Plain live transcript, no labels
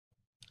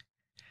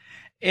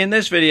In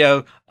this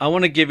video, I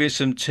want to give you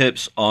some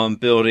tips on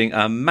building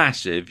a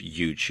massive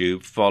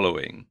YouTube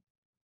following.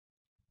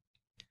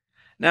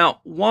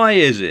 Now, why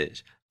is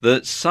it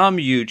that some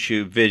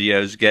YouTube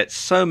videos get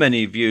so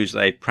many views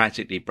they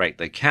practically break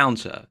the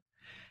counter,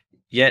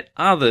 yet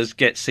others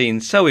get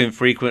seen so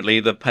infrequently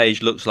the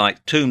page looks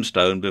like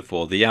Tombstone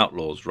before the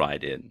Outlaws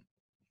ride in?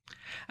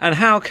 And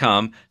how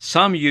come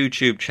some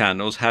YouTube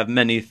channels have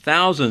many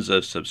thousands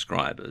of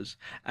subscribers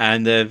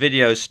and their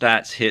video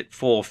stats hit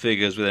 4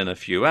 figures within a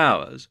few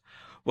hours,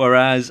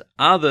 whereas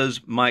others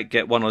might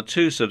get 1 or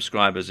 2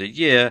 subscribers a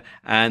year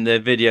and their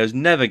videos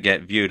never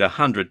get viewed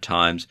 100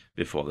 times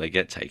before they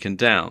get taken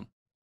down?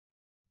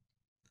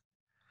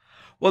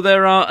 Well,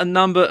 there are a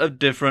number of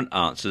different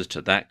answers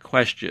to that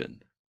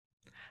question.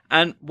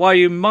 And while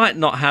you might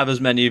not have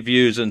as many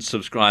views and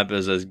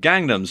subscribers as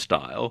Gangnam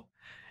Style,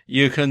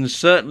 you can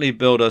certainly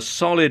build a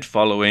solid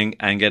following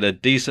and get a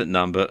decent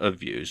number of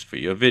views for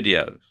your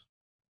videos.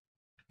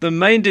 The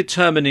main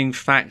determining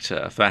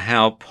factor for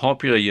how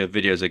popular your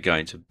videos are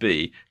going to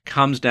be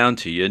comes down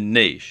to your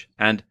niche,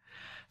 and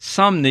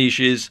some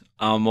niches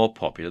are more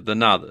popular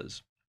than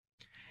others.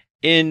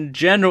 In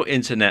general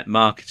internet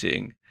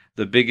marketing,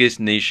 the biggest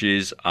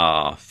niches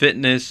are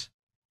fitness,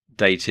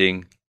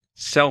 dating,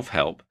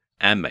 self-help,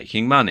 and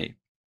making money.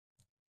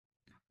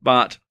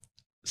 But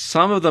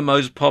some of the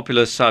most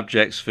popular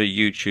subjects for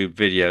YouTube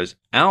videos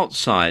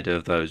outside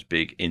of those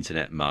big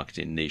internet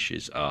marketing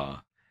niches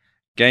are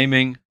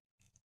gaming,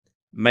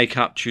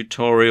 makeup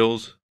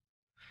tutorials,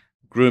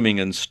 grooming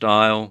and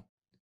style,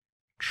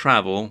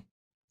 travel,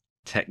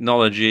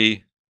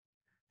 technology,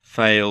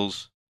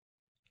 fails,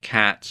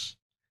 cats,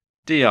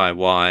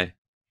 DIY,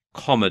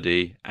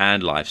 comedy,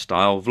 and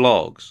lifestyle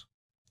vlogs.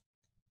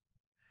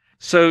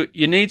 So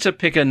you need to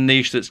pick a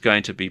niche that's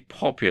going to be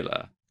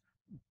popular,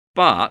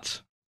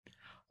 but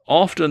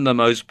often the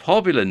most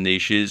popular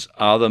niches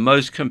are the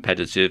most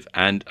competitive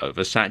and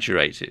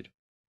oversaturated.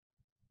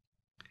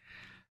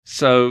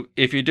 So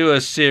if you do a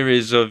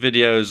series of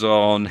videos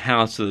on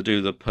how to do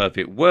the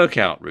perfect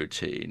workout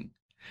routine,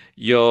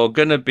 you're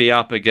going to be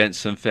up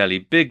against some fairly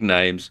big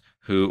names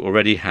who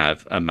already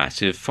have a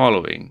massive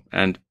following,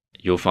 and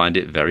you'll find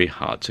it very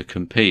hard to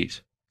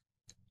compete.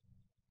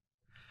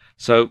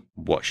 So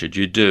what should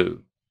you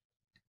do?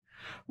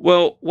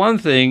 Well, one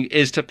thing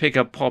is to pick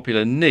a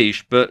popular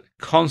niche, but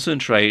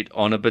concentrate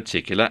on a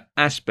particular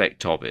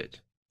aspect of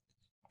it.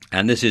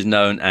 And this is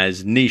known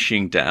as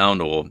niching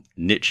down, or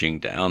niching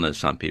down, as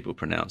some people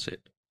pronounce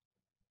it.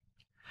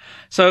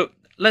 So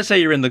let's say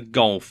you're in the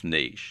golf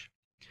niche.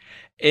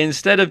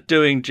 Instead of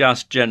doing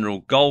just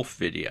general golf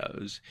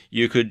videos,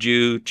 you could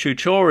do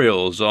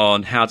tutorials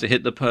on how to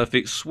hit the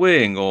perfect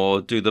swing or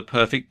do the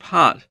perfect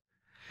putt.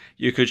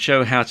 You could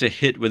show how to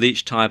hit with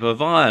each type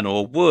of iron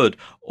or wood,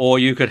 or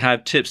you could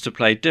have tips to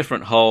play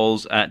different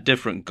holes at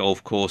different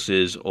golf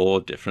courses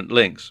or different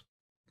links.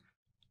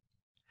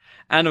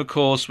 And of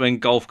course, when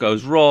golf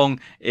goes wrong,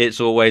 it's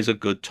always a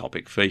good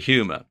topic for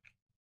humor.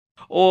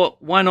 Or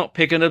why not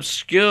pick an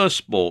obscure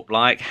sport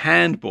like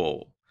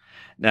handball?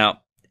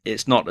 Now,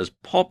 it's not as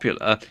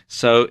popular,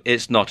 so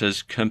it's not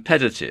as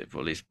competitive, or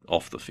at least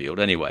off the field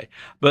anyway.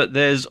 But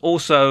there's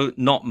also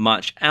not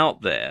much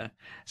out there.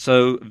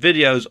 So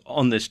videos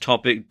on this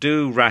topic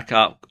do rack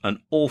up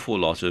an awful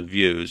lot of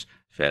views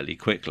fairly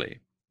quickly.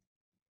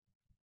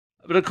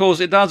 But of course,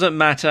 it doesn't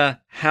matter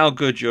how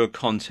good your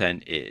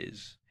content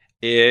is.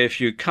 If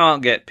you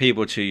can't get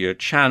people to your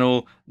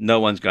channel,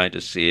 no one's going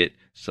to see it,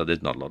 so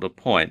there's not a lot of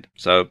point.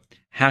 So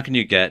how can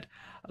you get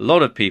a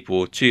lot of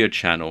people to your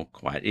channel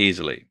quite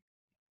easily?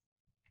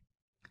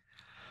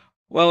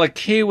 Well, a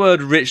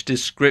keyword-rich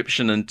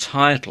description and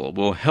title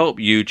will help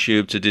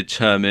YouTube to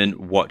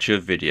determine what your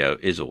video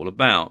is all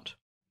about.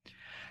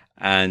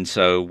 And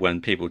so when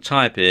people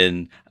type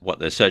in what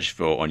they're searching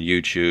for on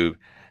YouTube,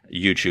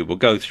 YouTube will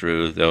go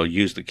through, they'll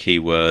use the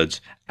keywords,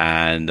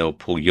 and they'll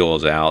pull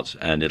yours out,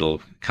 and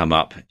it'll come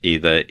up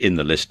either in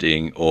the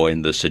listing or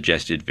in the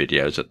suggested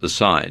videos at the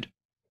side.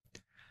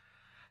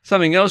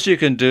 Something else you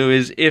can do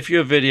is, if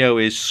your video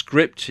is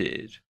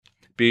scripted,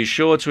 be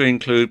sure to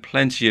include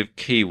plenty of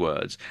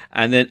keywords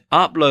and then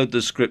upload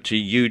the script to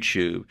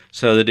YouTube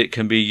so that it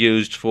can be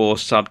used for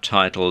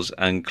subtitles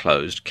and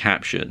closed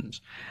captions.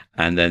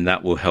 And then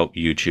that will help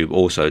YouTube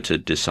also to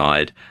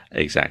decide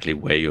exactly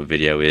where your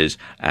video is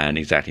and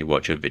exactly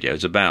what your video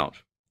is about.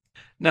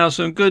 Now,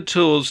 some good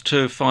tools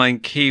to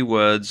find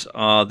keywords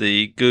are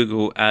the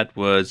Google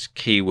AdWords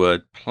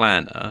Keyword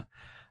Planner.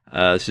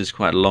 This is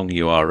quite a long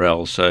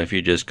URL, so if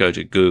you just go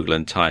to Google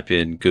and type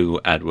in Google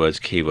AdWords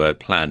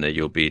Keyword Planner,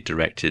 you'll be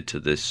directed to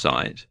this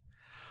site.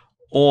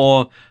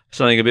 Or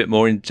something a bit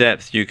more in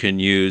depth, you can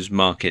use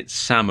Market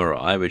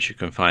Samurai, which you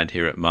can find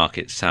here at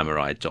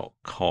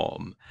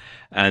marketsamurai.com.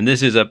 And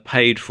this is a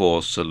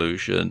paid-for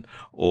solution,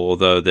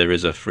 although there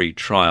is a free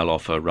trial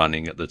offer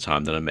running at the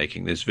time that I'm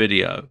making this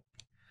video.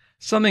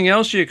 Something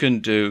else you can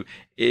do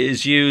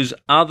is use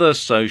other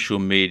social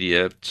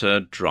media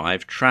to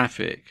drive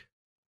traffic.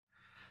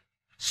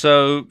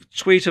 So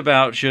tweet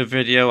about your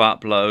video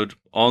upload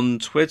on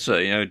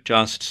Twitter,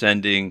 just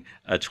sending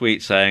a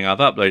tweet saying I've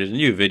uploaded a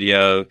new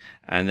video,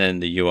 and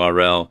then the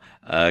URL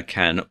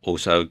can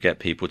also get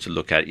people to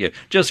look at it,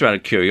 just out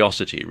of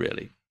curiosity,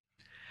 really.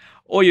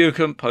 Or you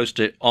can post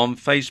it on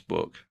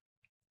Facebook.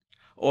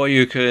 Or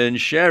you can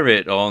share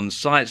it on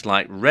sites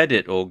like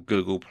Reddit or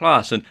Google+.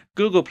 And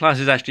Google+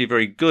 is actually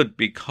very good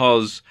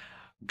because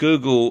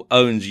Google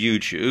owns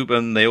YouTube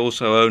and they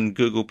also own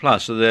Google+.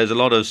 So there's a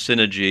lot of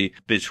synergy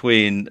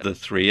between the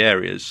three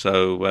areas.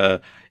 So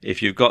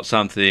if you've got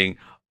something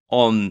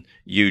on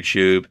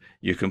YouTube,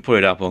 you can put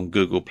it up on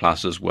Google+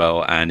 as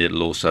well, and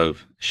it'll also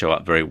show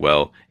up very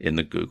well in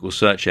the Google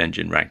search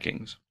engine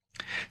rankings.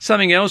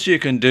 Something else you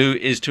can do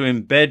is to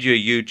embed your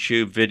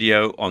YouTube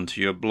video onto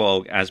your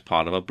blog as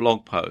part of a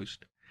blog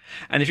post.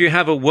 And if you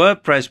have a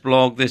WordPress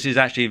blog, this is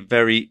actually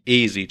very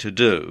easy to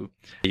do.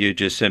 You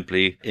just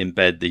simply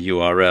embed the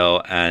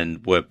URL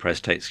and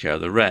WordPress takes care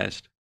of the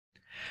rest.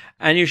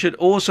 And you should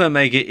also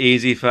make it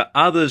easy for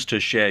others to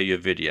share your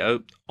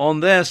video on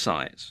their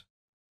sites.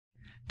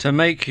 To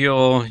make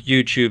your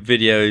YouTube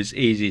videos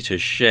easy to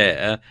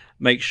share,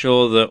 make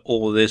sure that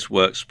all this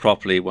works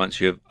properly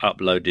once you've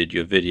uploaded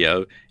your video.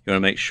 You want to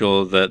make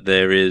sure that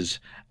there is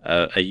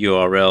a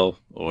URL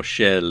or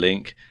share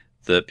link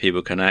that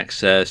people can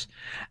access,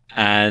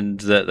 and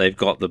that they've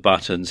got the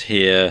buttons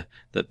here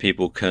that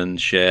people can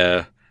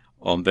share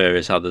on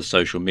various other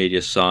social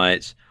media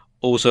sites.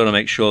 Also to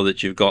make sure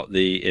that you've got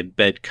the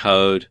embed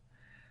code,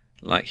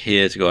 like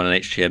here, to go on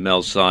an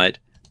HTML site,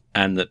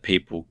 and that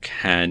people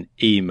can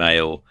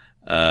email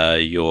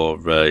your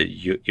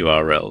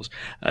URLs.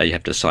 You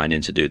have to sign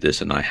in to do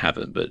this, and I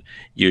haven't, but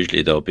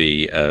usually there'll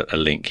be a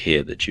link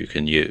here that you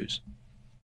can use.